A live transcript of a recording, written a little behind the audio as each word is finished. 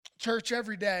Church,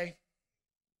 every day,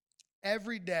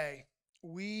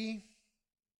 we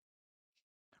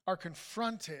are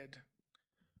confronted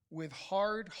with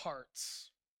hard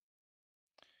hearts.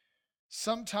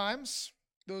 Sometimes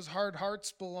those hard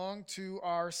hearts belong to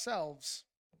ourselves.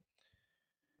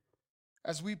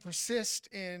 As we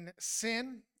persist in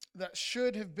sin that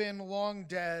should have been long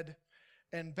dead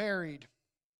and buried.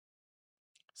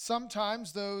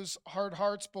 Sometimes those hard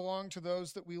hearts belong to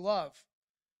those that we love,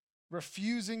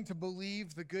 refusing to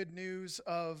believe the good news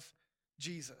of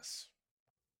Jesus.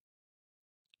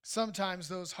 Sometimes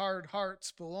those hard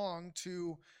hearts belong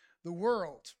to the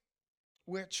world,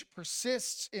 which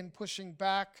persists in pushing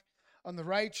back on the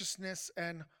righteousness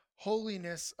and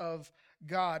holiness of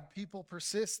God. People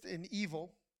persist in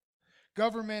evil.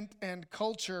 Government and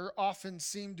culture often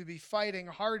seem to be fighting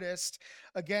hardest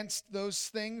against those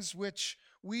things which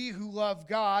we who love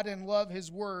God and love His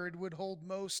Word would hold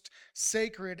most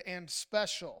sacred and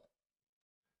special.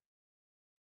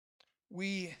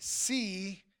 We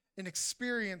see and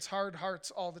experience hard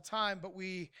hearts all the time, but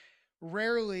we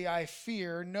rarely, I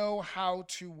fear, know how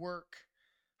to work,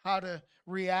 how to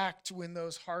react when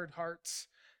those hard hearts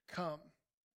come.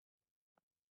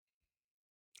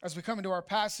 As we come into our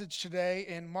passage today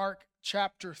in Mark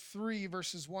chapter 3,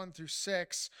 verses 1 through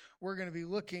 6, we're going to be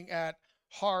looking at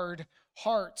hard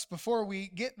hearts. Before we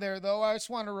get there, though, I just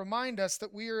want to remind us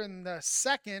that we are in the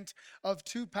second of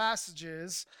two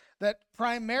passages that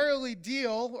primarily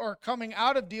deal or coming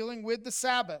out of dealing with the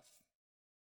Sabbath.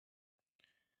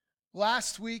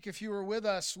 Last week, if you were with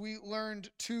us, we learned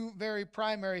two very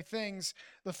primary things.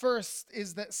 The first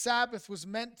is that Sabbath was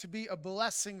meant to be a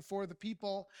blessing for the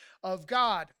people of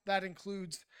God. That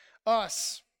includes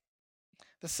us.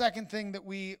 The second thing that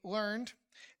we learned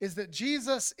is that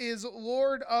Jesus is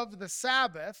Lord of the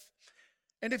Sabbath.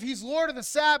 And if He's Lord of the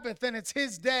Sabbath, then it's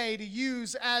His day to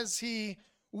use as He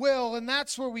will. And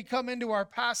that's where we come into our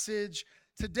passage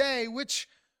today, which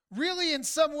really in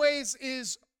some ways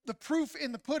is the proof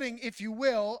in the pudding, if you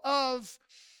will, of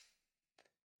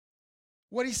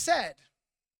what He said,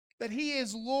 that He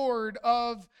is Lord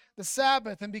of the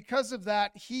Sabbath. And because of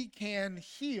that, He can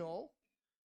heal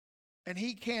and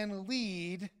He can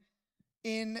lead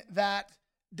in that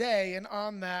day and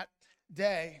on that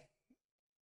day.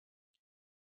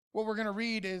 What we're going to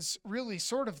read is really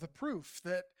sort of the proof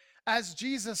that as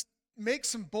Jesus makes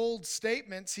some bold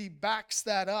statements, He backs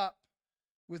that up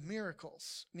with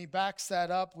miracles. And He backs that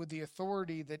up with the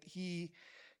authority that He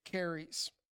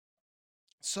carries.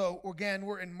 So again,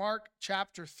 we're in Mark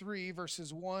chapter 3,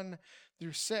 verses 1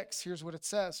 through 6. Here's what it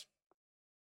says.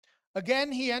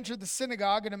 Again, He entered the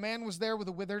synagogue, and a man was there with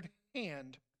a withered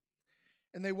hand.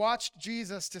 And they watched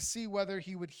Jesus to see whether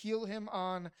He would heal him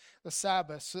on the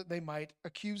Sabbath, so that they might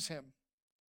accuse Him.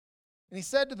 And He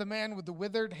said to the man with the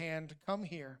withered hand, "Come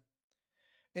here."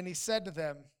 And He said to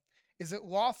them, "Is it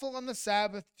lawful on the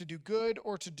Sabbath to do good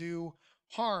or to do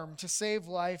harm, to save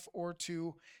life or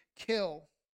to kill?"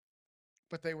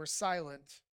 But they were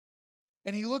silent.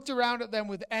 And He looked around at them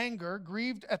with anger,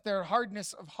 grieved at their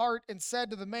hardness of heart, and said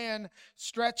to the man,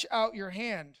 "Stretch out your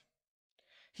hand."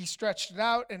 He stretched it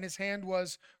out, and his hand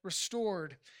was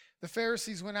restored. The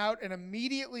Pharisees went out and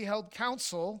immediately held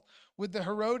counsel with the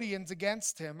Herodians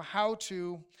against Him, how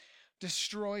to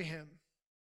destroy Him.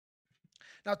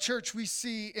 Now, church, we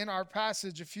see in our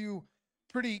passage a few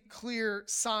pretty clear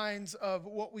signs of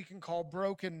what we can call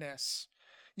brokenness.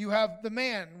 You have the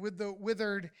man with the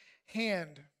withered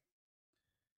hand.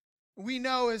 We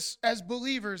know as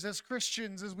believers, as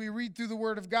Christians, as we read through the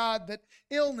Word of God, that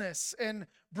illness and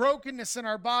brokenness in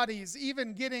our bodies,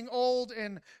 even getting old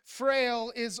and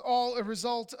frail, is all a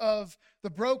result of the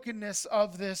brokenness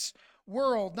of this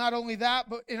world. Not only that,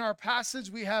 but in our passage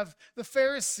we have the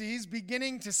Pharisees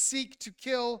beginning to seek to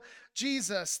kill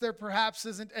Jesus. There perhaps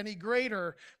isn't any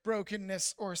greater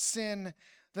brokenness or sin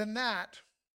than that.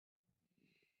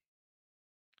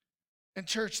 And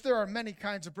church, there are many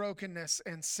kinds of brokenness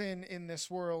and sin in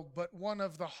this world, but one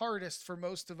of the hardest for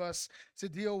most of us to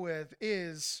deal with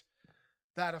is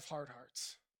that of hard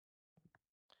hearts.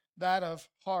 That of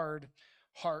hard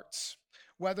hearts.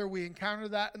 Whether we encounter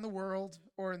that in the world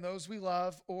or in those we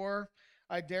love, or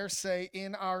I dare say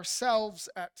in ourselves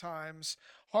at times,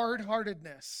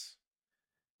 hard-heartedness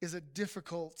is a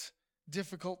difficult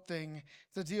thing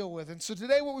to deal with. And so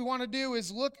today what we want to do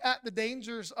is look at the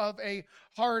dangers of a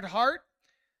hard heart,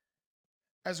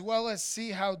 as well as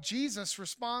see how Jesus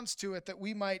responds to it, that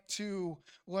we might too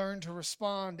learn to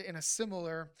respond in a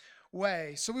similar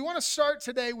way. So we want to start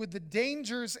today with the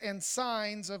dangers and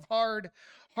signs of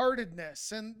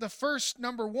hard-heartedness. And the first,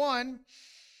 number one,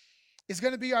 is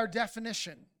going to be our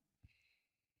definition.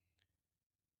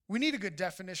 We need a good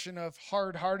definition of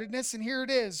hard-heartedness, and here it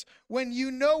is. When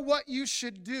you know what you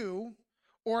should do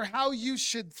or how you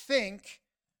should think,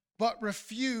 but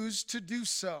refuse to do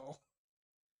so.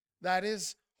 That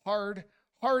is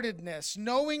hard-heartedness,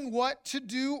 knowing what to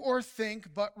do or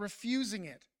think, but refusing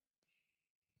it.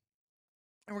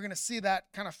 And we're going to see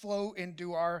that kind of flow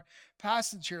into our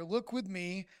passage here. Look with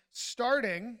me,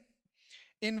 starting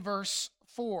in verse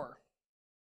 4.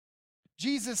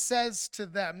 Jesus says to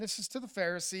them, this is to the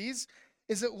Pharisees,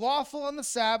 "Is it lawful on the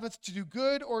Sabbath to do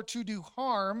good or to do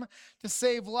harm, to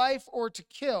save life or to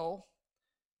kill?"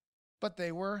 But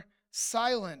they were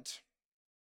silent.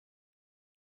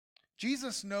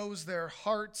 Jesus knows their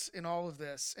hearts in all of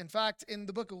this. In fact, in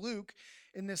the book of Luke,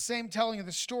 in this same telling of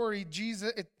the story,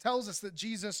 it tells us that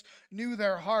Jesus knew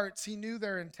their hearts. He knew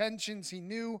their intentions. He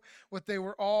knew what they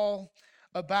were all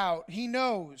about. He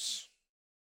knows,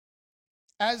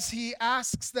 as he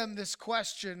asks them this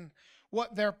question,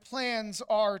 what their plans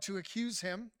are to accuse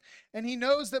him. And he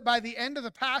knows that by the end of the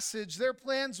passage, their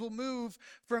plans will move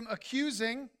from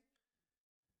accusing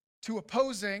to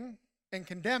opposing and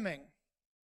condemning.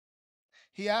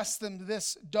 He asks them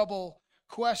this double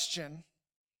question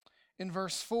in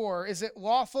verse 4. Is it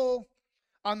lawful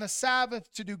on the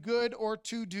Sabbath to do good or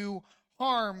to do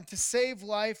harm, to save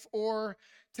life or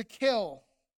to kill?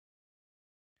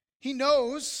 He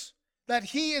knows that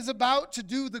he is about to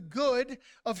do the good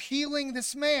of healing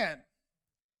this man.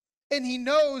 And he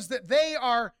knows that they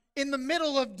are in the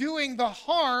middle of doing the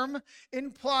harm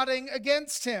in plotting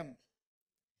against him.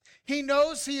 He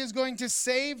knows he is going to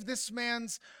save this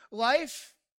man's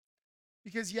life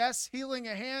because, yes, healing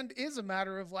a hand is a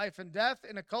matter of life and death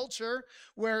in a culture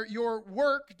where your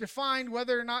work defined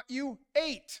whether or not you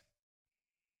ate.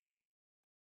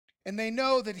 And they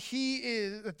know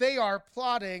that they are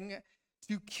plotting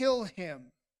to kill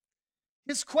him.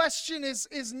 His question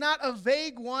is not a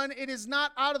vague one. It is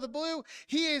not out of the blue.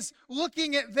 He is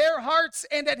looking at their hearts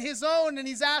and at his own, and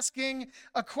he's asking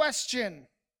a question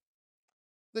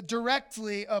that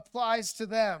directly applies to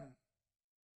them.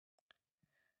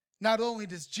 Not only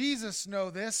does Jesus know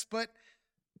this, but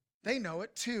they know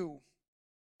it too.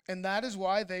 And that is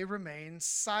why they remain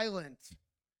silent.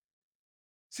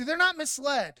 See, they're not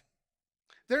misled.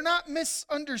 They're not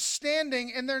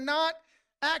misunderstanding, and they're not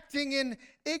acting in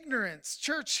ignorance.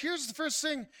 Church, here's the first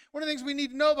thing. One of the things we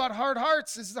need to know about hard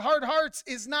hearts is the hard hearts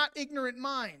is not ignorant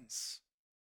minds.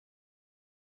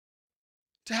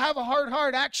 To have a hard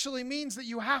heart actually means that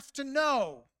you have to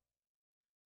know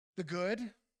the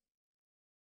good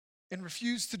and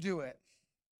refuse to do it,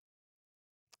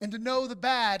 and to know the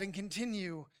bad and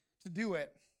continue to do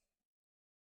it.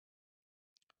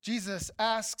 Jesus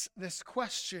asks this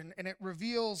question, and it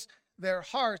reveals their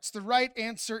hearts. The right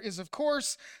answer is, of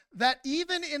course, that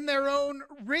even in their own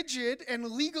rigid and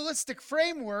legalistic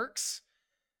frameworks,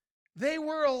 they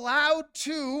were allowed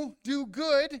to do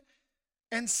good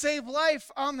and save life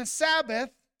on the Sabbath,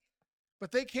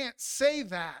 but they can't say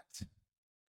that,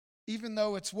 even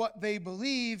though it's what they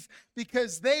believe,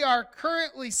 because they are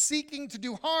currently seeking to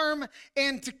do harm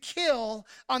and to kill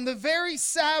on the very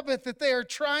Sabbath that they are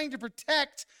trying to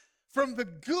protect from the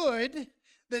good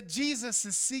that Jesus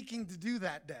is seeking to do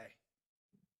that day.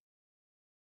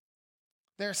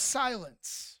 Their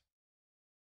silence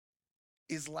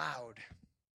is loud.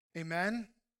 Amen?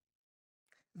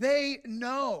 They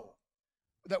know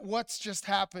that what's just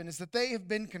happened is that they have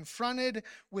been confronted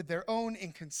with their own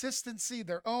inconsistency,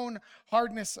 their own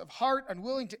hardness of heart,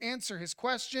 unwilling to answer his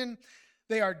question.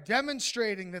 They are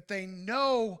demonstrating that they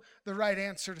know the right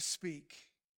answer to speak,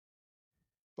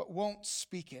 but won't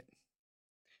speak it.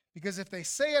 Because if they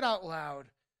say it out loud,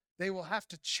 they will have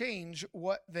to change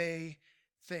what they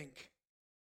think.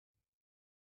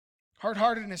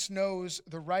 Hard-heartedness knows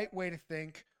the right way to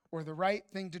think or the right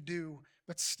thing to do,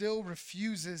 but still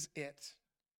refuses it.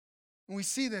 And we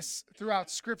see this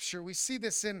throughout Scripture. We see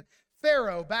this in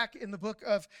Pharaoh back in the book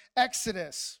of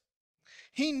Exodus.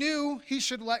 He knew he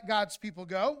should let God's people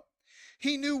go.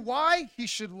 He knew why he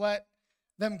should let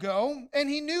them go, and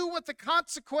he knew what the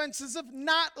consequences of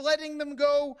not letting them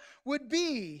go would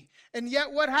be. And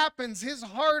yet what happens? His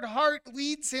hard heart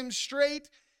leads him straight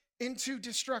into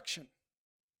destruction.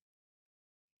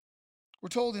 We're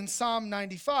told in Psalm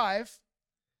 95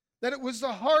 that it was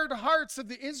the hard hearts of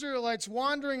the Israelites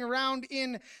wandering around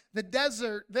in the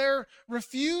desert, their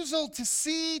refusal to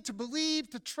see, to believe,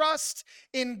 to trust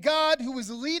in God who was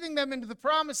leading them into the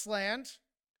promised land.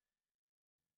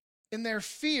 In their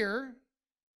fear,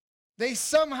 they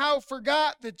somehow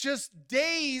forgot that just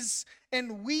days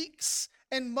and weeks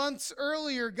and months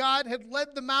earlier, God had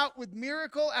led them out with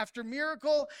miracle after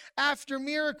miracle after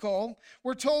miracle.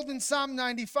 We're told in Psalm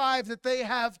 95 that they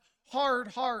have hard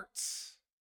hearts,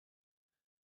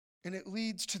 and it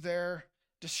leads to their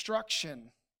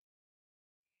destruction.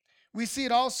 We see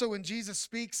it also when Jesus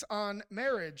speaks on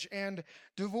marriage and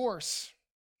divorce.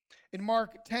 In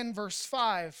Mark 10, verse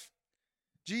 5,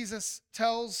 Jesus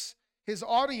tells his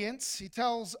audience, he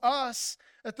tells us,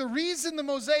 that the reason the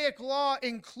Mosaic law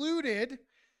included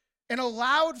and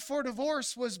allowed for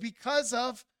divorce was because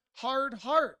of hard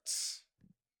hearts.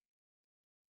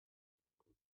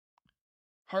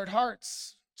 Hard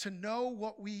hearts to know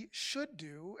what we should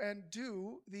do and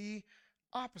do the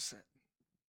opposite.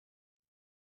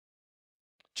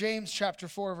 James chapter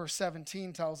 4, verse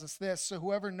 17 tells us this: so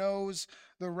whoever knows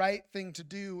the right thing to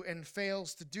do and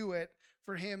fails to do it,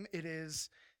 for him it is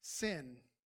sin.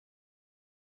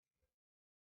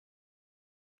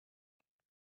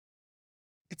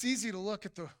 It's easy to look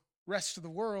at the rest of the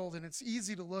world, and it's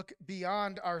easy to look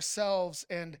beyond ourselves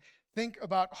and think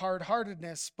about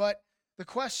hard-heartedness, but the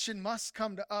question must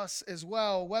come to us as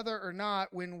well, whether or not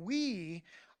when we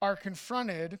are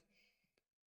confronted,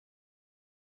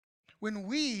 when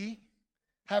we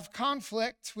have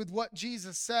conflict with what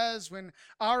Jesus says, when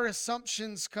our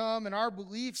assumptions come and our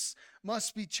beliefs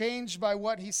must be changed by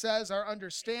what he says, our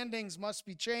understandings must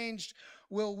be changed,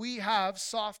 will we have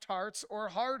soft hearts or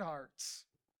hard hearts?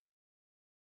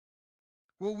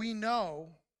 Will we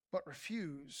know but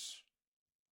refuse?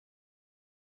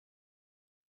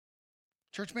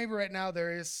 Church, maybe right now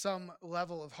there is some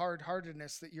level of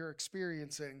hard-heartedness that you're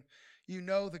experiencing. You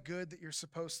know the good that you're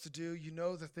supposed to do. You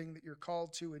know the thing that you're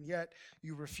called to, and yet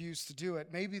you refuse to do it.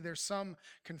 Maybe there's some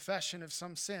confession of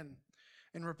some sin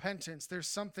and repentance. There's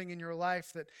something in your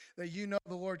life that you know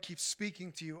the Lord keeps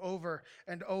speaking to you over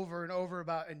and over and over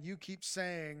about, and you keep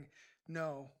saying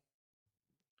no.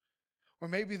 Or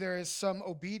maybe there is some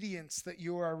obedience that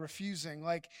you are refusing,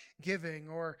 like giving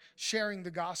or sharing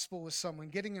the gospel with someone,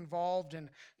 getting involved in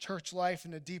church life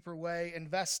in a deeper way,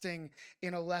 investing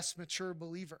in a less mature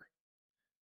believer.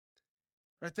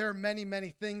 Right? There are many, many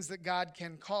things that God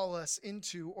can call us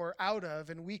into or out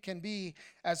of, and we can be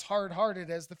as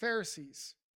hard-hearted as the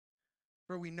Pharisees,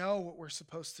 where we know what we're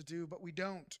supposed to do, but we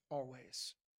don't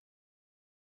always.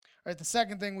 Right? The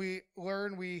second thing we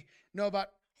know about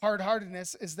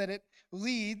hard-heartedness is that it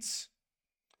leads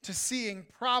to seeing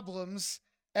problems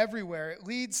everywhere. It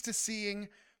leads to seeing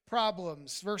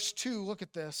problems. Verse 2, look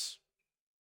at this.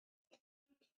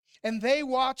 And they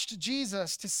watched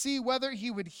Jesus to see whether he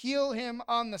would heal him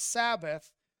on the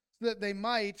Sabbath, so that they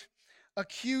might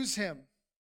accuse him.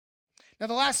 Now,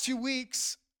 the last 2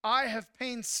 weeks, I have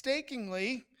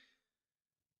painstakingly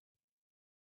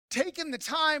taken the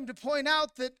time to point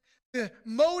out that the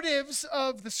motives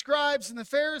of the scribes and the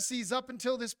Pharisees up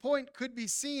until this point could be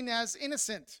seen as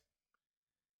innocent.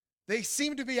 They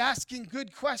seem to be asking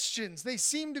good questions. They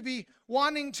seem to be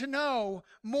wanting to know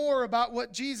more about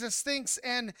what Jesus thinks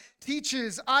and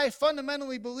teaches. I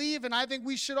fundamentally believe, and I think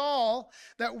we should all,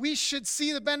 that we should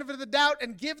see the benefit of the doubt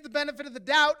and give the benefit of the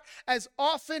doubt as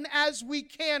often as we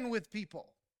can with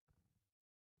people.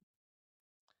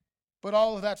 But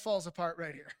all of that falls apart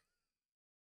right here.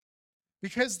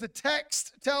 Because the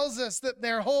text tells us that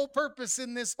their whole purpose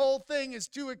in this whole thing is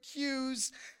to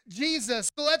accuse Jesus.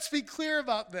 So let's be clear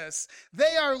about this.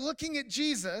 They are looking at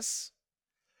Jesus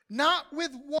not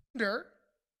with wonder,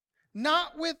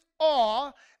 not with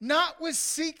awe, not with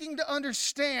seeking to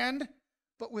understand,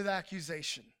 but with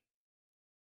accusation.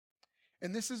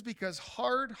 And this is because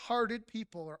hard-hearted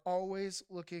people are always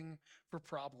looking for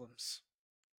problems.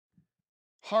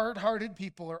 Hard-hearted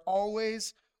people are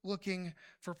always looking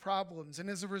for problems. And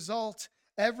as a result,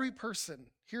 every person,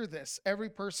 hear this, every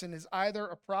person is either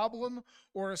a problem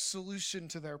or a solution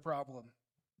to their problem.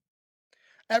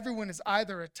 Everyone is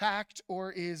either attacked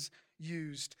or is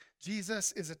used.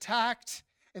 Jesus is attacked,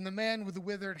 and the man with the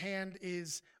withered hand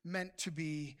is meant to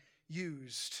be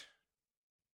used.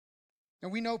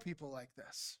 And we know people like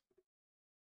this.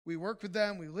 We work with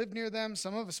them, we live near them.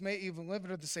 Some of us may even live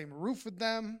under the same roof with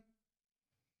them.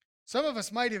 Some of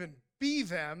us might even be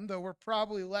them, though we're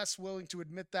probably less willing to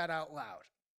admit that out loud.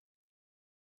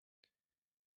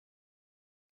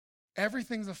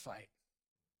 Everything's a fight.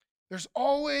 There's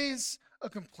always a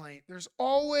complaint. There's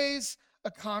always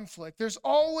a conflict. There's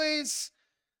always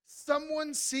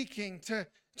someone seeking to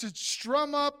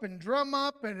drum up and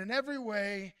in every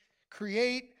way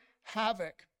create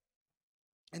havoc.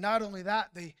 And not only that,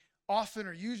 they often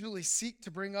or usually seek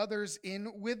to bring others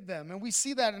in with them. And we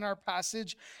see that in our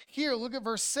passage here. Look at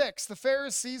verse 6. The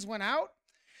Pharisees went out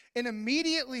and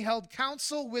immediately held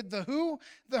counsel with the who?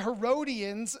 The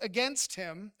Herodians against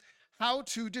him, how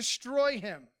to destroy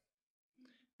him.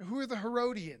 Who are the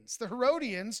Herodians? The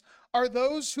Herodians are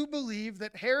those who believe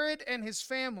that Herod and his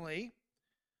family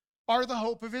are the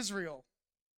hope of Israel.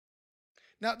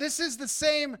 Now, this is the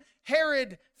same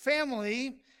Herod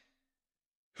family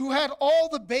who had all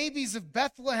the babies of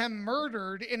Bethlehem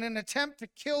murdered in an attempt to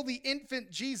kill the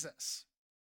infant Jesus.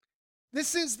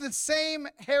 This is the same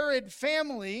Herod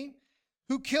family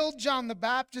who killed John the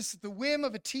Baptist at the whim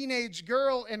of a teenage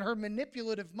girl and her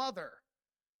manipulative mother.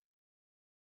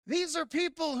 These are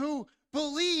people who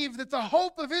believe that the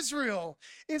hope of Israel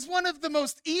is one of the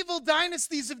most evil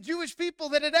dynasties of Jewish people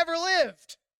that had ever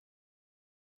lived.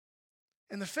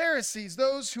 And the Pharisees,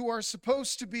 those who are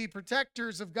supposed to be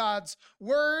protectors of God's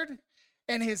word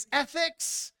and his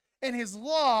ethics and his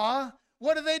law,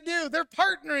 what do? They're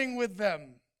partnering with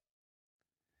them.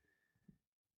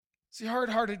 See,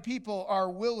 hard-hearted people are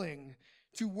willing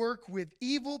to work with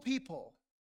evil people,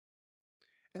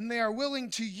 and they are willing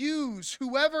to use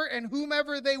whoever and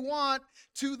whomever they want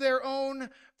to their own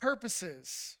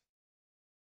purposes.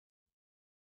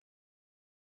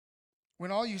 When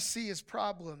all you see is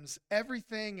problems,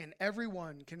 everything and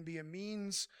everyone can be a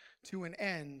means to an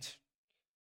end.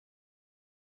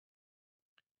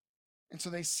 And so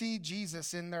they see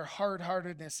Jesus in their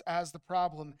hard-heartedness as the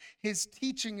problem. His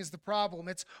teaching is the problem.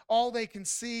 It's all they can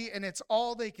see, and it's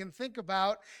all they can think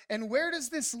about. And where does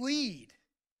this lead?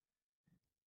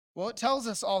 Well, it tells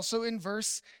us also in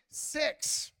verse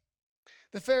 6.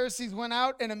 The Pharisees went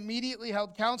out and immediately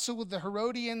held counsel with the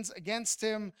Herodians against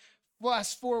him.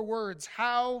 Last 4 words,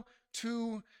 how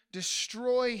to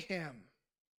destroy him.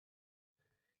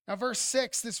 Now, verse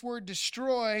 6, this word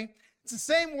destroy, it's the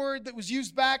same word that was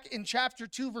used back in chapter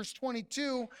 2, verse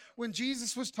 22, when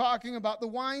Jesus was talking about the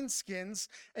wineskins.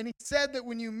 And he said that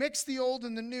when you mix the old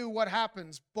and the new, what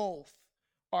happens? Both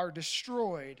are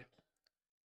destroyed.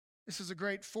 This is a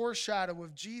great foreshadow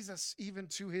of Jesus, even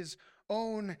to his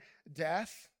own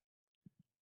death.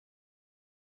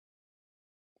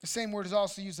 The same word is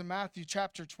also used in Matthew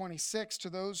chapter 26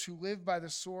 to those who live by the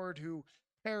sword, who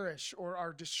perish or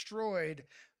are destroyed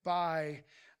by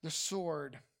the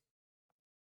sword.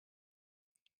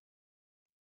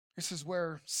 This is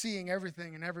where seeing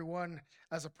everything and everyone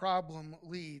as a problem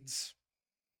leads.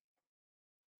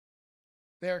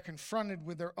 They are confronted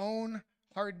with their own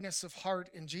hardness of heart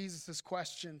in Jesus'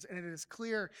 questions, and it is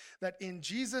clear that in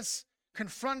Jesus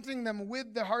confronting them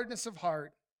with the hardness of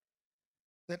heart,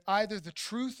 that either the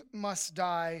truth must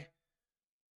die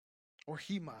or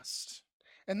he must.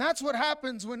 And that's what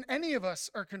happens when any of us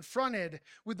are confronted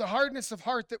with the hardness of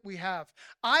heart that we have.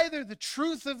 Either the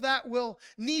truth of that will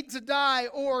need to die,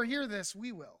 or, hear this,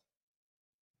 we will.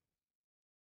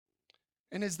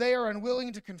 And as they are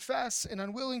unwilling to confess and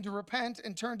unwilling to repent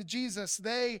and turn to Jesus,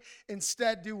 they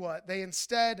instead do what? They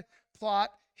instead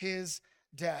plot his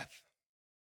death.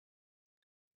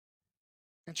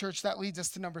 And church, that leads us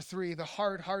to number 3, the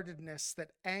hard-heartedness that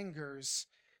angers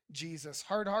Jesus.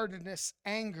 Hard-heartedness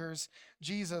angers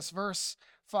Jesus. Verse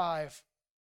 5.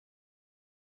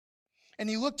 And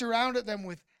he looked around at them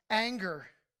with anger,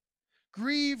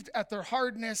 grieved at their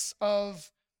hardness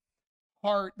of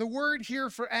heart. The word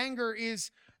here for anger is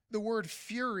the word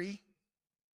fury.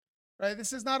 Right?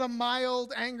 This is not a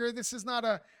mild anger. This is not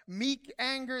a meek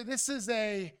anger. This is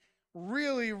a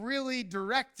really, really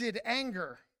directed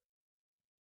anger.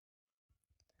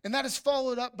 And that is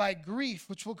followed up by grief,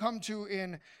 which we'll come to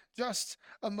in just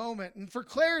a moment. And for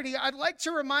clarity, I'd like to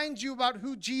remind you about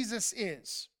who Jesus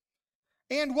is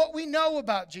and what we know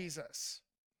about Jesus.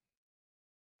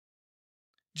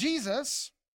 Jesus,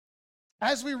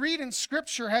 as we read in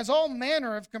Scripture, has all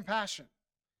manner of compassion,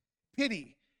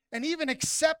 pity, and even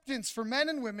acceptance for men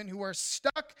and women who are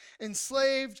stuck,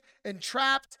 enslaved, and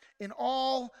trapped in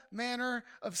all manner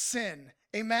of sin.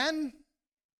 Amen?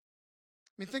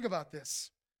 I mean, think about this.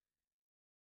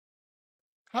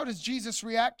 How does Jesus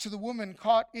react to the woman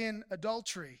caught in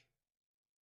adultery?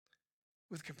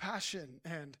 With compassion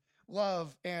and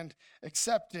love and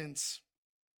acceptance.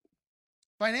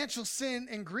 Financial sin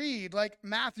and greed, like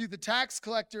Matthew the tax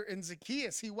collector and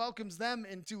Zacchaeus, he welcomes them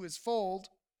into his fold.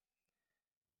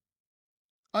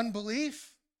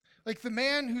 Unbelief, like the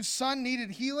man whose son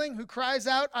needed healing, who cries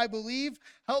out, "I believe,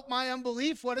 help my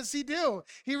unbelief." What does he do?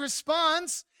 He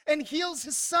responds and heals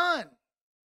his son.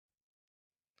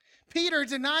 Peter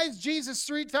denies Jesus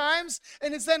 3 times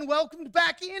and is then welcomed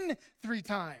back in 3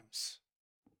 times.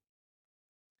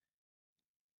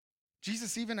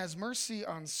 Jesus even has mercy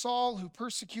on Saul, who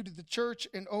persecuted the church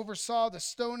and oversaw the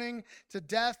stoning to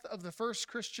death of the first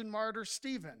Christian martyr,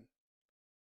 Stephen.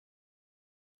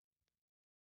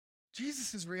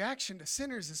 Jesus' reaction to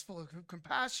sinners is full of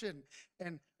compassion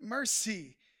and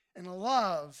mercy and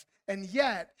love. And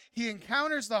yet, he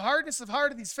encounters the hardness of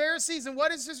heart of these Pharisees. And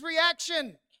what is his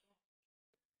reaction?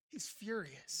 He's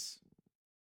furious.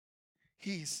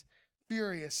 He's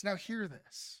furious. Now, hear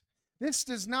this. This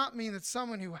does not mean that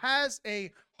someone who has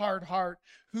a hard heart,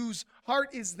 whose heart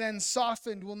is then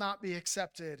softened, will not be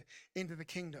accepted into the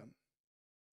kingdom.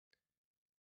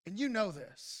 And you know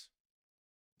this,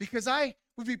 because I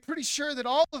would be pretty sure that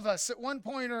all of us at one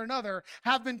point or another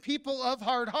have been people of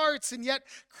hard hearts, and yet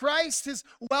Christ has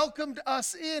welcomed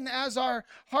us in as our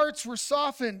hearts were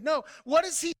softened. No, what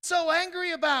is he so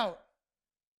angry about?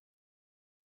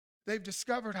 They've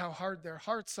discovered how hard their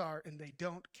hearts are, and they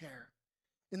don't care.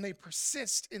 And they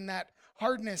persist in that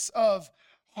hardness of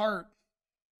heart.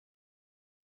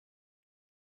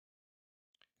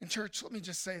 And church, let me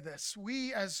just say this.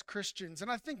 We as Christians, and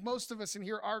I think most of us in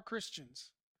here are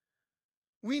Christians,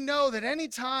 we know that any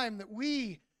time that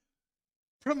we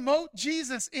promote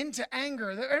Jesus into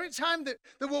anger, that every time that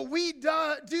what we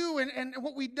do and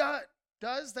what we does,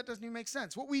 that doesn't even make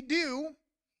sense. What we do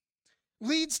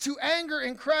leads to anger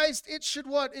in Christ. It should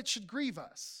what? It should grieve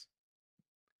us.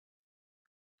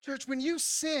 Church, when you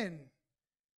sin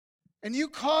and you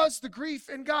cause the grief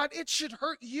in God, it should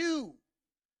hurt you,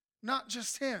 not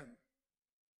just him.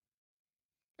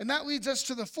 And that leads us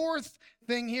to the fourth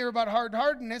thing here about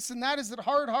hard-heartedness, and that is that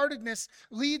hard-heartedness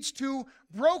leads to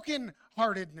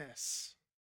broken-heartedness.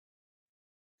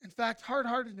 In fact,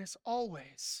 hard-heartedness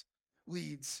always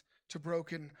leads to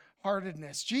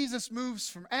broken-heartedness. Jesus moves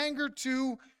from anger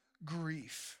to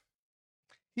grief.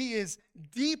 He is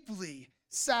deeply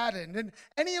saddened. And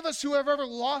any of us who have ever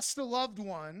lost a loved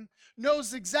one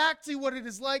knows exactly what it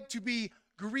is like to be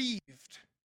grieved.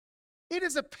 It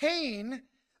is a pain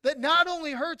that not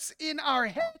only hurts in our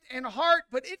head and heart,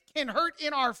 but it can hurt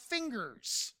in our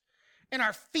fingers and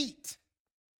our feet.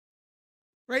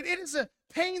 Right? It is a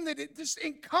pain that it just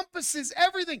encompasses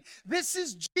everything. This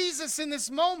is Jesus in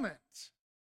this moment.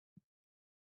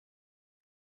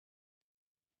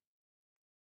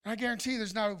 I guarantee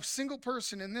there's not a single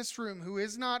person in this room who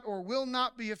is not or will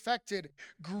not be affected,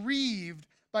 grieved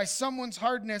by someone's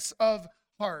hardness of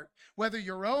heart, whether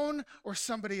your own or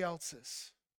somebody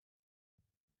else's.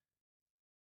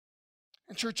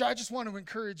 And church, I just want to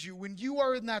encourage you, when you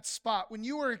are in that spot, when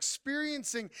you are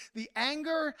experiencing the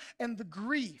anger and the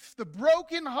grief, the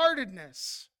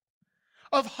brokenheartedness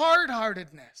of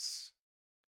hard-heartedness,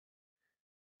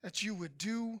 that you would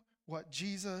do what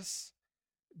Jesus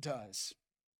does.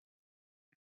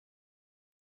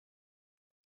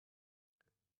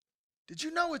 Did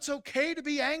you know it's okay to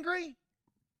be angry?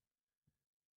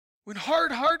 When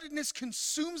hard-heartedness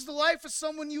consumes the life of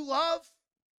someone you love?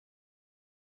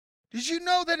 Did you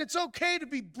know that it's okay to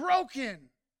be broken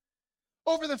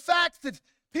over the fact that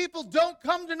people don't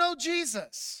come to know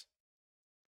Jesus?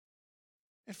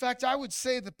 In fact, I would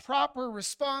say the proper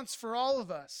response for all of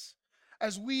us,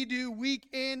 as we do week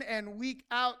in and week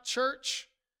out church,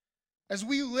 as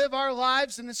we live our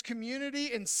lives in this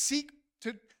community and seek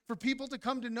for people to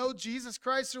come to know Jesus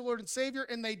Christ, their Lord and Savior,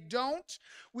 and they don't,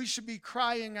 we should be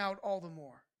crying out all the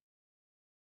more.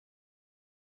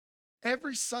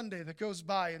 Every Sunday that goes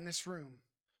by in this room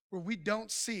where we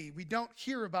don't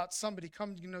hear about somebody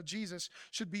coming to know Jesus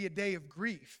should be a day of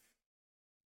grief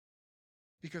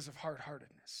because of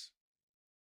hard-heartedness.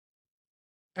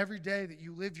 Every day that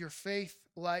you live your faith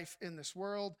life in this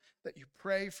world, that you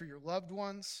pray for your loved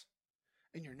ones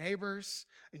and your neighbors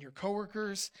and your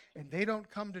coworkers, and they don't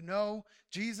come to know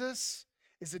Jesus,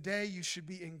 is a day you should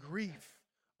be in grief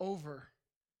over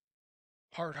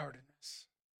hard-heartedness.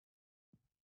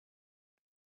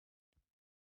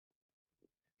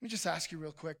 Let me just ask you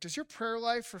real quick, does your prayer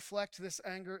life reflect this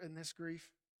anger and this grief?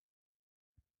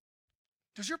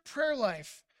 Does your prayer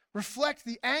life reflect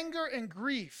the anger and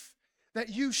grief that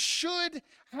you should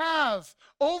have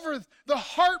over the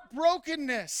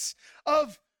heartbrokenness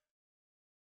of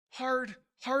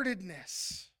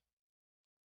hard-heartedness?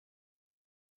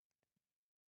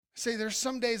 Say, there's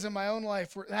some days in my own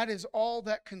life where that is all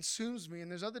that consumes me,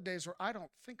 and there's other days where I don't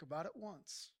think about it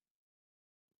once.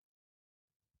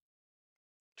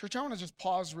 Church, I want to just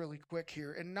pause really quick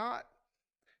here, and not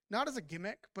as a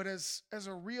gimmick, but as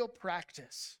a real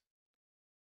practice.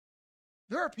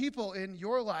 There are people in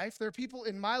your life, there are people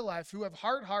in my life who have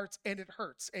hard hearts and it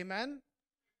hurts. Amen?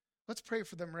 Let's pray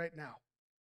for them right now.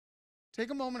 Take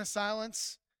a moment of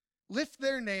silence. Lift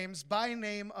their names by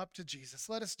name up to Jesus.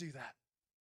 Let us do that.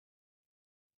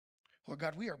 Lord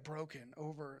God, we are broken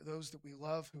over those that we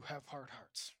love who have hard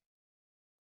hearts.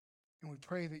 And we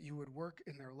pray that you would work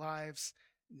in their lives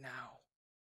now.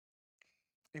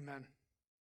 Amen.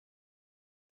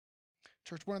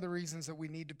 Church, one of the reasons that we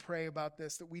need to pray about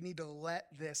this, that we need to let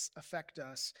this affect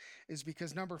us, is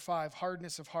because number 5,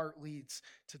 hardness of heart leads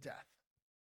to death.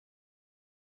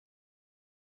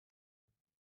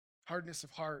 Hardness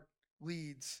of heart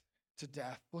leads to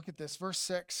death. Look at this, verse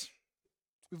 6.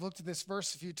 We've looked at this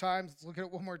verse a few times. Let's look at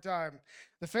it one more time.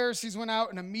 The Pharisees went out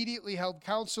and immediately held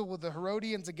counsel with the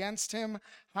Herodians against him,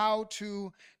 how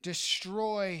to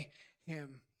destroy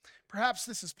him. Perhaps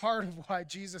this is part of why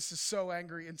Jesus is so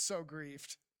angry and so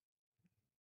grieved.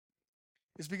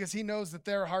 It's because he knows that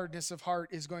their hardness of heart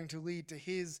is going to lead to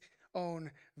his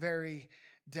own very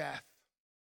death.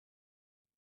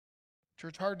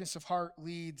 Church, hardness of heart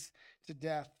leads to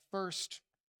death. First,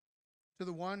 to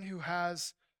the one who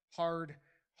has hard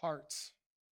hearts.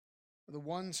 The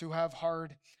ones who have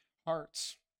hard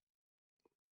hearts.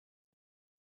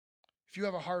 If you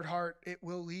have a hard heart, it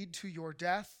will lead to your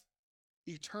death,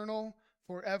 eternal,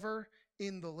 forever,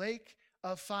 in the lake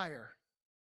of fire.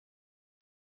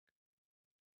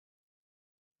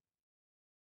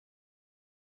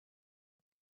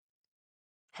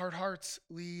 Hard hearts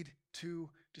lead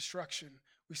to destruction.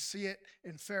 We see it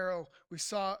in Pharaoh. We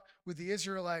saw it with the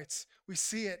Israelites. We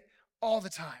see it all the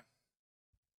time.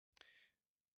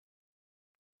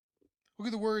 Look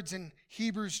at the words in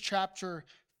Hebrews chapter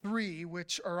 3,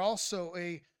 which are also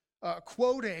a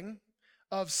quoting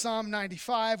of Psalm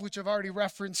 95, which I've already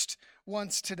referenced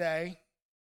once today.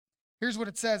 Here's what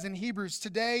it says in Hebrews.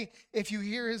 Today, if you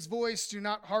hear his voice, do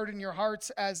not harden your hearts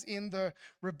as in the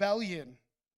rebellion.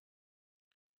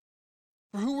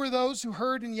 For who were those who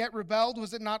heard and yet rebelled?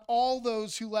 Was it not all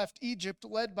those who left Egypt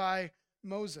led by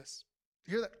Moses?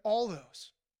 You hear that? All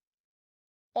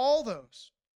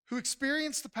those who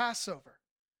experienced the Passover,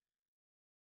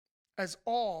 as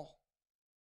all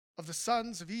of the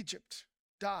sons of Egypt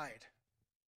died.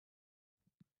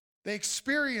 They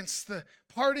experienced the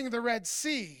parting of the Red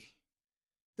Sea.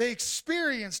 They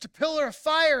experienced a pillar of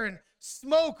fire and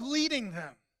smoke leading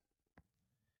them.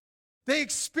 They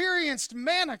experienced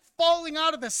manna falling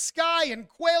out of the sky and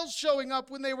quails showing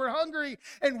up when they were hungry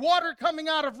and water coming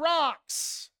out of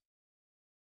rocks.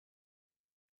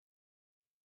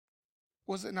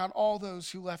 Was it not all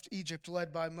those who left Egypt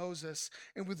led by Moses?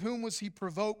 And with whom was he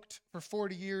provoked for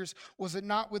 40 years? Was it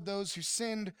not with those who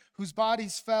sinned, whose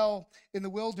bodies fell in the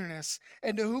wilderness?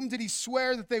 And to whom did he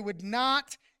swear that they would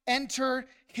not enter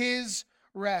his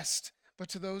rest, but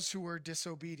to those who were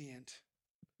disobedient?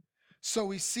 So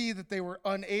we see that they were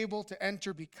unable to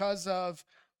enter because of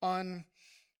unbelief.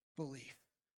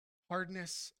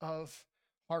 Hardness of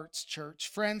hearts, church.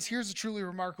 Friends, here's a truly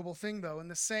remarkable thing, though. In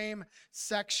the same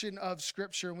section of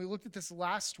Scripture, and we looked at this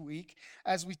last week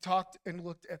as we talked and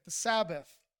looked at the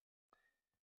Sabbath.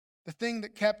 The thing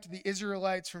that kept the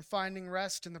Israelites from finding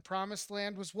rest in the promised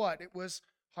land was what? It was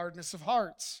hardness of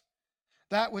hearts.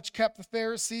 That which kept the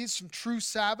Pharisees from true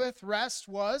Sabbath rest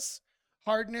was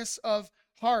hardness of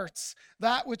hearts.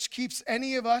 That which keeps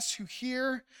any of us who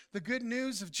hear the good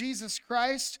news of Jesus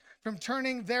Christ from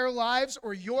turning their lives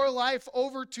or your life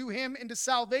over to him into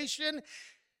salvation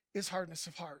is hardness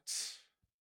of hearts.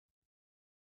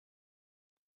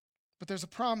 But there's a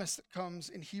promise that comes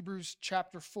in Hebrews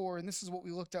chapter 4, and this is what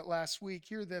we looked at last week.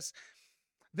 Hear this.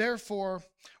 Therefore,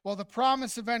 while the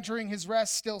promise of entering his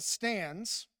rest still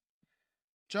stands,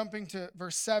 jumping to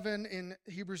verse 7 in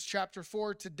Hebrews chapter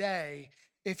 4 today,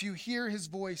 if you hear his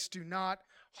voice, do not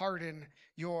harden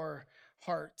your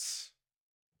hearts.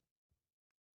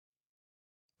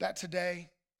 That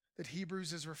today that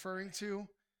Hebrews is referring to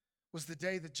was the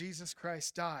day that Jesus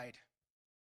Christ died.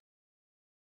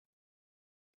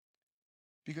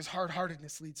 Because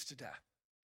hard-heartedness leads to death,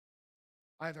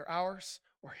 either ours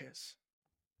or his.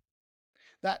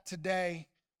 That today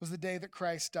was the day that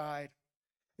Christ died.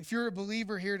 If you're a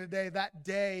believer here today, that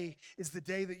day is the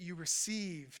day that you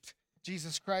received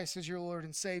Jesus Christ as your Lord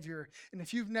and Savior. And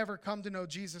if you've never come to know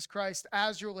Jesus Christ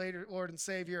as your Lord and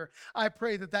Savior, I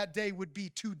pray that that day would be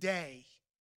today,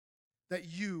 that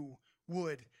you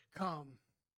would come.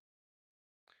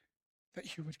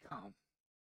 That you would come.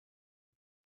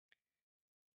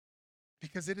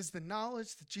 Because it is the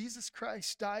knowledge that Jesus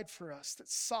Christ died for us that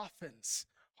softens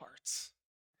hearts.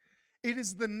 It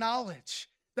is the knowledge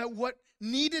that what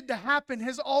needed to happen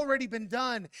has already been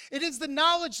done. It is the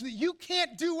knowledge that you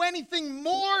can't do anything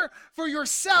more for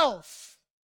yourself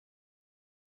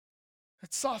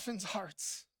that softens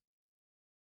hearts.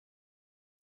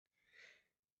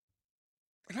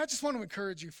 And I just want to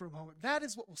encourage you for a moment. That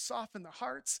is what will soften the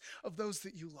hearts of those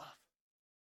that you love.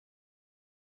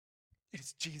 It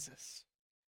is Jesus,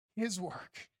 his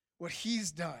work, what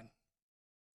he's done.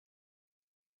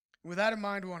 With that in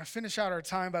mind, we want to finish out our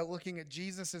time by looking at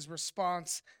Jesus'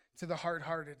 response to the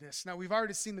hard-heartedness. Now, we've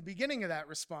already seen the beginning of that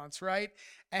response, right?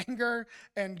 Anger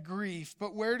and grief.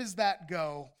 But where does that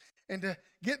go? And to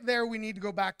get there, we need to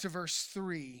go back to verse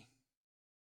 3.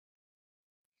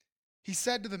 He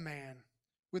said to the man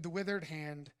with the withered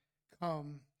hand,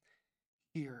 "Come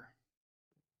here."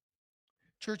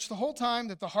 Church, the whole time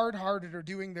that the hard-hearted are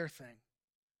doing their thing,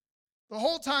 the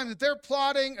whole time that they're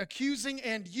plotting, accusing,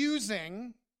 and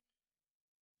using,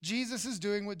 Jesus is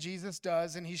doing what Jesus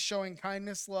does, and he's showing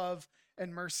kindness, love,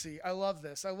 and mercy. I love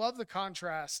this. I love the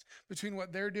contrast between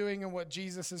what they're doing and what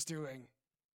Jesus is doing.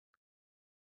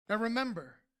 Now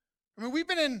remember, we've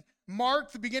been in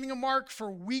Mark, the beginning of Mark,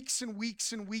 for weeks and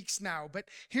weeks and weeks now. But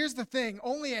here's the thing,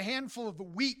 only a handful of the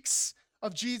weeks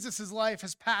of Jesus' life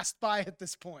has passed by at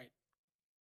this point.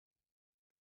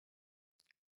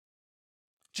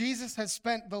 Jesus has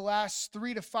spent the last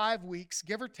 3 to 5 weeks,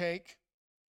 give or take,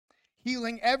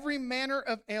 healing every manner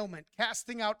of ailment,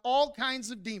 casting out all kinds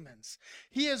of demons.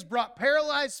 He has brought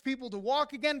paralyzed people to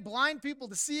walk again, blind people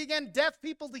to see again, deaf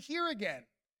people to hear again.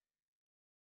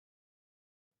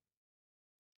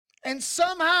 And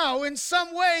somehow, in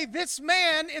some way, this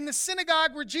man in the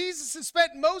synagogue where Jesus has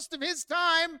spent most of his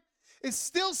time is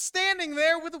still standing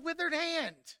there with a withered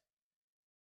hand.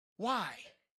 Why?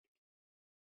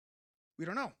 We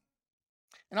don't know.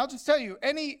 And I'll just tell you,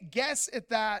 any guess at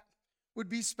that would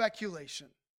be speculation.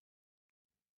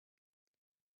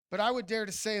 But I would dare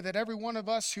to say that every one of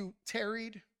us who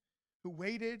tarried, who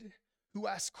waited, who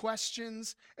asked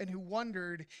questions, and who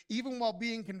wondered, even while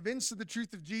being convinced of the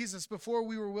truth of Jesus before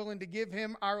we were willing to give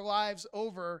him our lives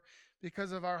over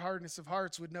because of our hardness of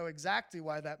hearts, would know exactly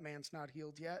why that man's not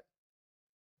healed yet.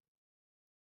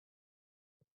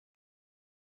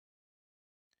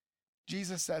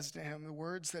 Jesus says to him the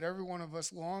words that every one of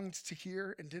us longed to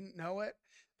hear and didn't know it,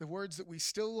 the words that we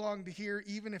still long to hear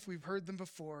even if we've heard them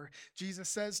before. Jesus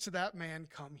says to that man,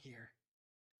 "Come here."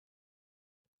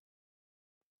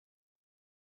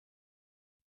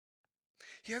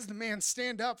 He has the man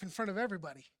stand up in front of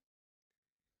everybody.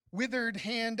 Withered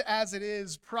hand as it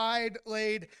is, pride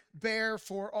laid bare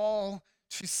for all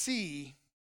to see.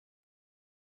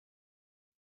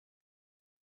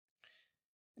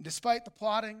 And despite the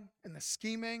plotting and the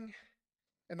scheming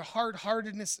and the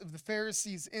hard-heartedness of the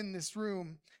Pharisees in this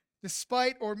room,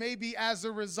 despite or maybe as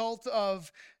a result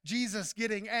of Jesus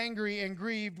getting angry and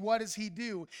grieved, what does he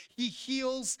do? He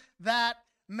heals that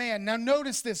man. Now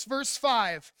notice this, verse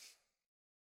 5.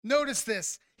 Notice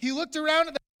this. He looked around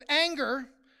at them in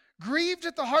anger, grieved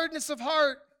at the hardness of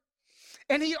heart,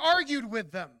 and he argued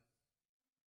with them.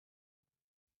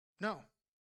 No.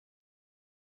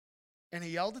 And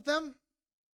he yelled at them?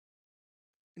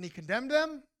 And he condemned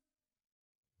them?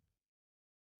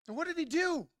 And what did he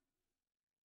do?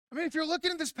 If you're looking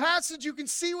at this passage, you can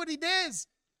see what he does.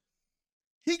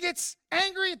 He gets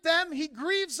angry at them, he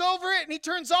grieves over it, and he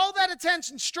turns all that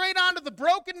attention straight onto the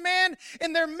broken man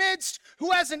in their midst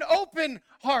who has an open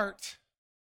heart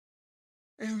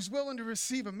and who's willing to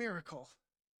receive a miracle.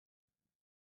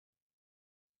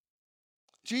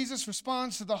 Jesus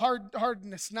responds to the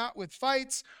hardness not with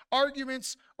fights,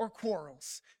 arguments, or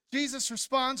quarrels. Jesus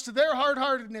responds to their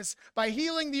hard-heartedness by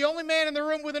healing the only man in the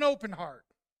room with an open heart.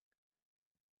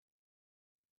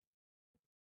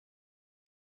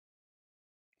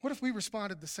 What if we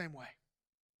responded the same way?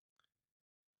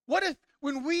 What if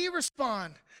when we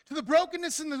respond to the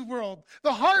brokenness in the world,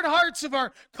 the hard hearts of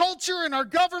our culture and our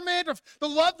government, of the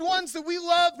loved ones that we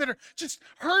love that are just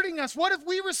hurting us, what if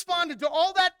we responded to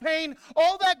all that pain,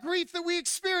 all that grief that we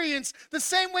experience the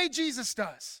same way Jesus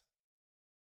does?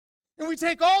 And we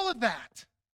take all of that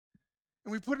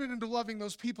and we put it into loving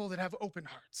those people that have open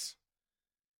hearts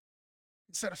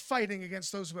instead of fighting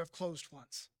against those who have closed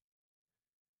ones.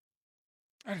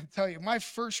 I can tell you, my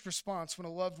first response when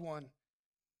a loved one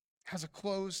has a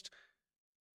closed,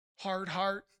 hard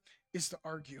heart is to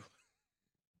argue.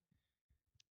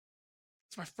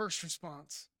 It's my first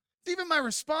response. It's even my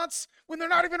response when they're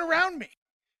not even around me.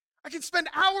 I can spend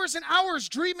hours and hours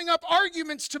dreaming up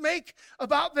arguments to make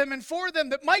about them and for them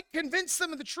that might convince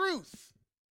them of the truth.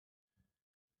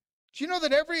 Do you know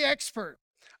that every expert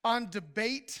on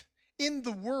debate in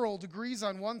the world agrees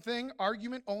on one thing?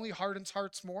 Argument only hardens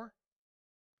hearts more.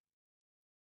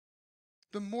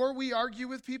 The more we argue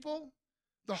with people,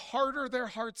 the harder their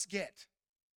hearts get.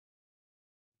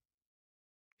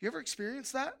 You ever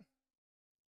experienced that?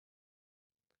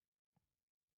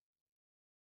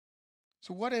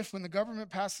 So what if when the government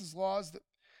passes laws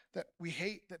that we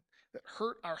hate, that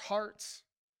hurt our hearts,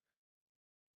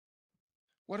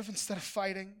 what if instead of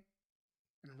fighting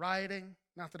and rioting,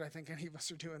 not that I think any of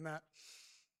us are doing that,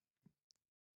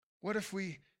 what if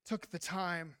we took the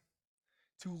time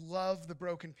to love the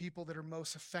broken people that are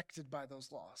most affected by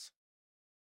those laws?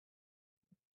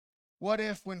 What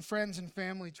if when friends and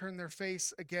family turn their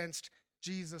face against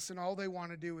Jesus and all they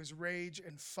want to do is rage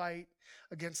and fight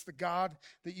against the God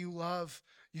that you love,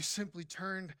 you simply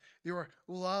turned your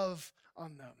love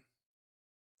on them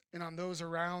and on those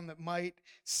around that might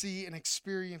see and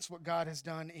experience what God has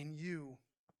done in you?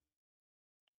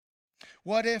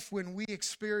 What if when we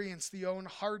experience the own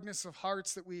hardness of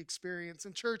hearts that we experience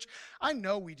in church, I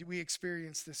know we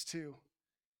experience this too.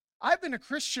 I've been a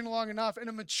Christian long enough and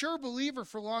a mature believer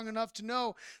for long enough to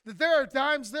know that there are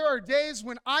times, there are days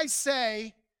when I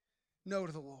say no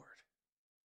to the Lord.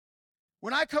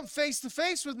 When I come face to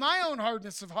face with my own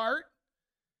hardness of heart,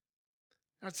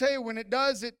 I'll tell you, when it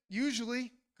does, it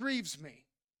usually grieves me.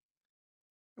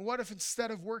 And what if instead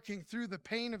of working through the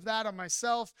pain of that on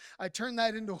myself, I turn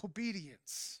that into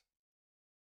obedience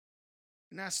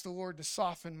and ask the Lord to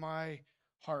soften my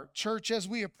heart? Church, as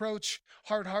we approach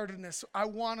hard-heartedness, I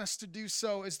want us to do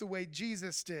so as the way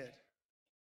Jesus did.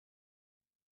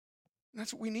 And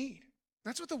that's what we need.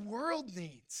 That's what the world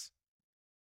needs.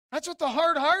 That's what the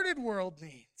hard-hearted world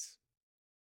needs.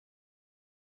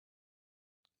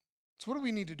 So what do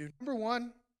we need to do? Number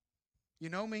one, you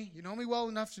know me well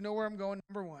enough to know where I'm going.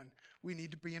 Number one, we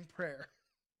need to be in prayer.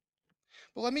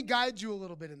 But let me guide you a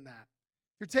little bit in that.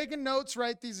 If you're taking notes,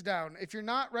 write these down. If you're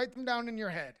not, write them down in your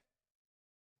head.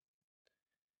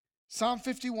 Psalm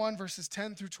 51, verses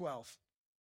 10 through 12.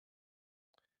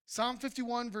 Psalm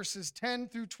 51, verses 10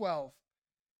 through 12.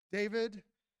 David,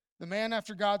 the man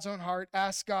after God's own heart,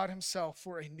 asked God himself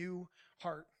for a new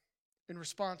heart in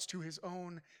response to his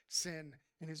own sin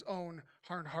and his own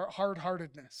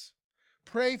hard-heartedness.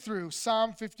 Pray through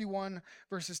Psalm 51,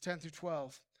 verses 10 through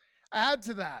 12. Add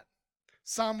to that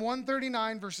Psalm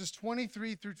 139, verses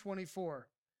 23 through 24.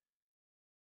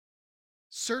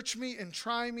 Search me and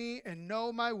try me and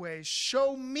know my ways.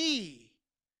 Show me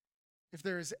if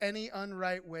there is any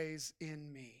unright ways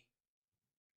in me.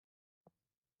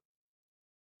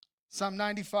 Psalm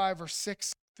 95, verse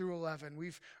 6 through 11.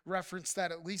 We've referenced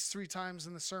that at least 3 times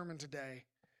in the sermon today.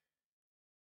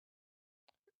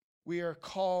 We are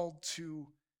called to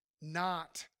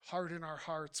not harden our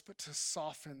hearts, but to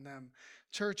soften them.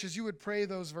 Church, as you would pray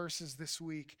those verses this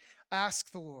week,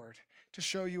 ask the Lord to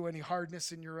show you any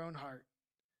hardness in your own heart.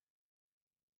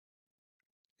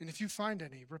 And if you find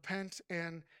any, repent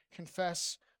and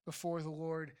confess before the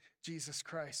Lord Jesus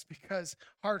Christ, because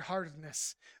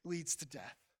hard-heartedness leads to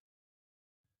death.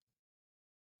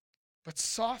 But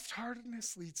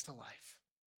soft-heartedness leads to life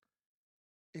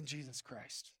in Jesus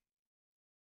Christ.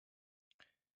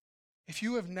 If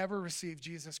you have never received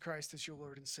Jesus Christ as your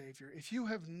Lord and Savior, if you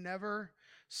have never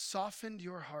softened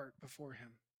your heart before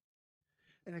him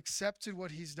and accepted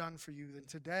what he's done for you, then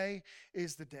today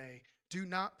is the day. Do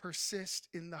not persist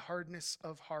in the hardness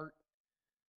of heart.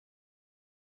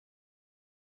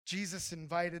 Jesus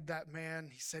invited that man.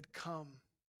 He said, come.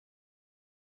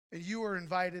 And you are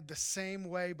invited the same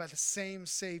way by the same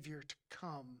Savior to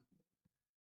come.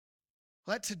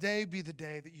 Let today be the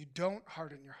day that you don't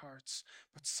harden your hearts,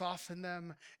 but soften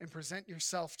them and present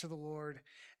yourself to the Lord,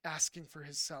 asking for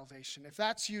his salvation. If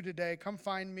that's you today, come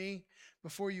find me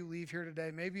before you leave here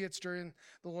today. Maybe it's during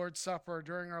the Lord's Supper or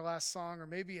during our last song, or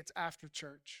maybe it's after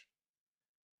church.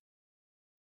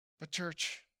 But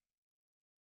church,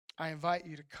 I invite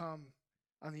you to come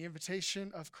on the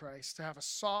invitation of Christ, to have a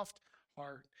soft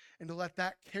heart and to let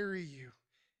that carry you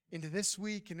into this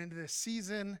week and into this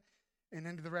season and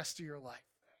into the rest of your life.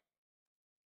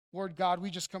 Lord God, we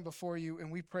just come before you and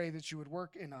we pray that you would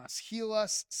work in us, heal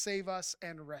us, save us,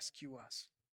 and rescue us.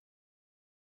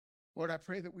 Lord, I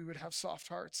pray that we would have soft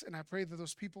hearts, and I pray that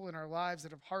those people in our lives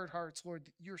that have hard hearts, Lord,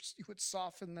 that you would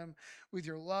soften them with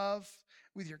your love,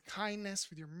 with your kindness,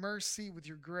 with your mercy, with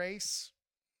your grace.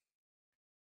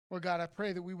 Lord God, I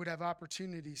pray that we would have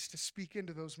opportunities to speak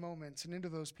into those moments and into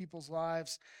those people's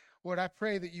lives. Lord, I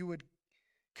pray that you would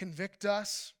convict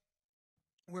us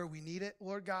where we need it,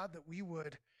 Lord God, that we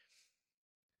would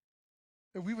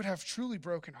have truly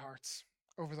broken hearts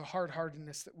over the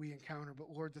hard-heartedness that we encounter.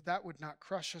 But Lord, that would not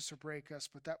crush us or break us,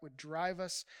 but that would drive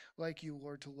us like you,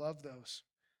 Lord, to love those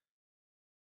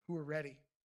who are ready,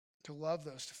 to love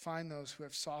those, to find those who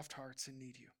have soft hearts and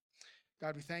need you.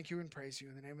 God, we thank you and praise you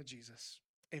in the name of Jesus.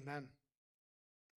 Amen.